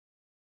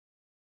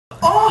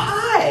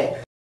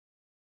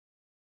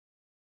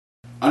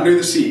Under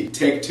the Sea,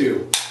 take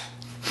 2.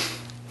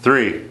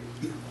 3.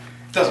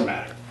 Doesn't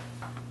matter.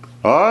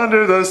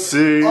 Under the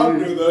Sea.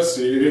 Under the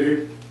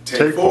Sea,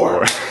 take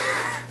 4.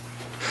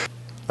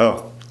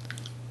 Oh.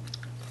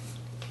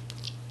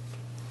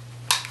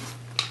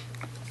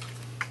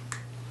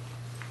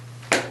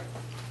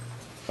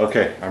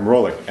 Okay, I'm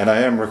rolling, and I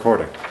am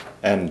recording.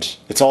 And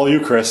it's all you,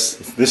 Chris.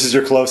 This is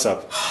your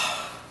close-up.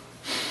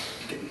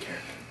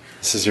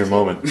 This is your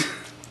moment.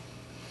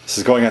 This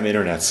is going on the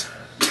internets.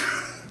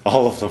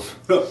 All of them.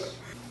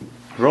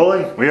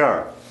 Rolling? We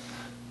are.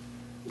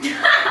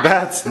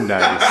 That's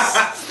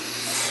nice.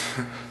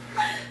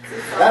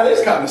 That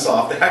is kind of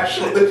soft,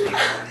 actually.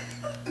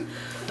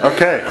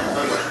 Okay.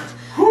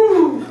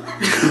 Woo!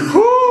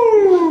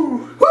 Woo!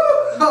 Woo!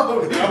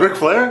 Oh, no. Ric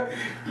Flair?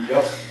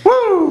 Yep.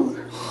 Woo!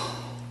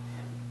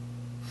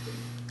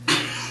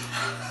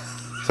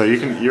 So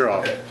you're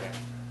off.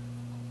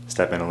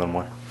 Step in a little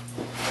more.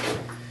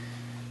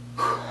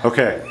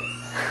 Okay.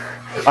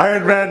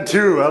 Iron Man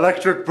 2,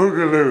 Electric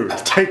Boogaloo.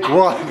 Take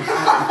 1.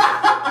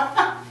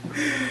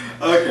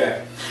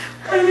 Okay.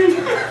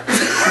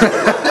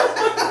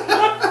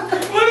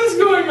 What is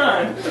going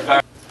on?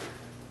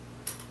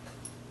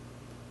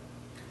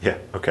 Yeah,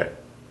 okay.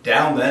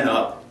 Down then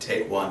up,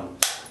 take 1.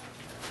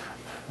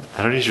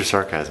 I don't need your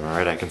sarcasm,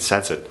 alright? I can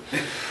sense it.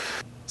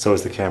 So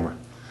is the camera.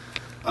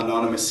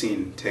 Anonymous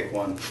scene, take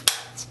 1.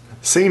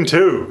 Scene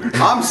 2.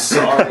 I'm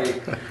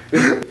sorry.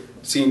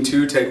 Scene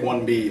 2, take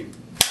 1B.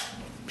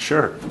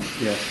 Sure.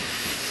 Yeah.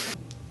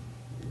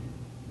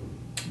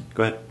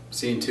 Go ahead.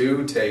 Scene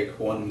 2, take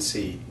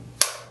 1C.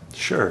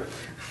 Sure.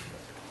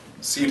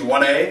 Scene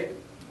 1A.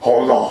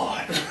 Hold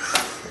on.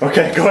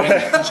 Okay, go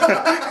ahead.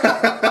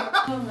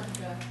 Oh my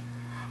god.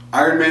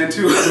 Iron Man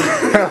 2.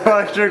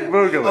 Electric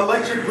Boogaloo.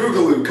 Electric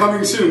Boogaloo,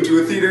 coming soon to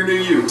a theater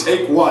near you.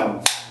 Take 1.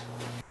 Alright.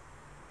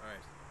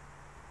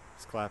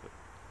 Let's clap it.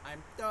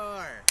 I'm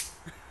Thor.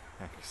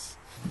 Thanks.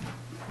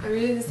 Are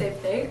we doing the same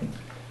thing?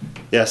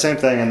 Yeah, same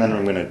thing, and then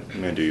I'm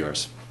gonna do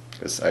yours.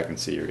 Because I can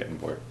see you're getting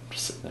bored.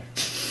 Just sitting there.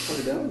 What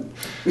are you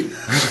doing?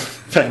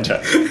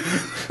 Fantastic.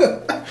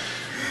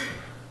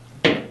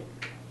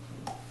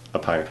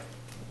 Up higher.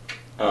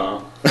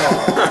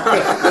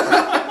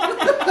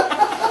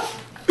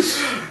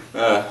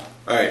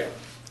 Alright.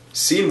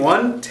 Scene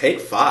 1, take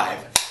 5.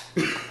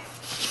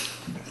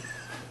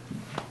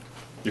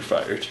 You're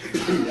fired.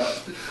 Yep.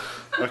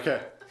 Okay.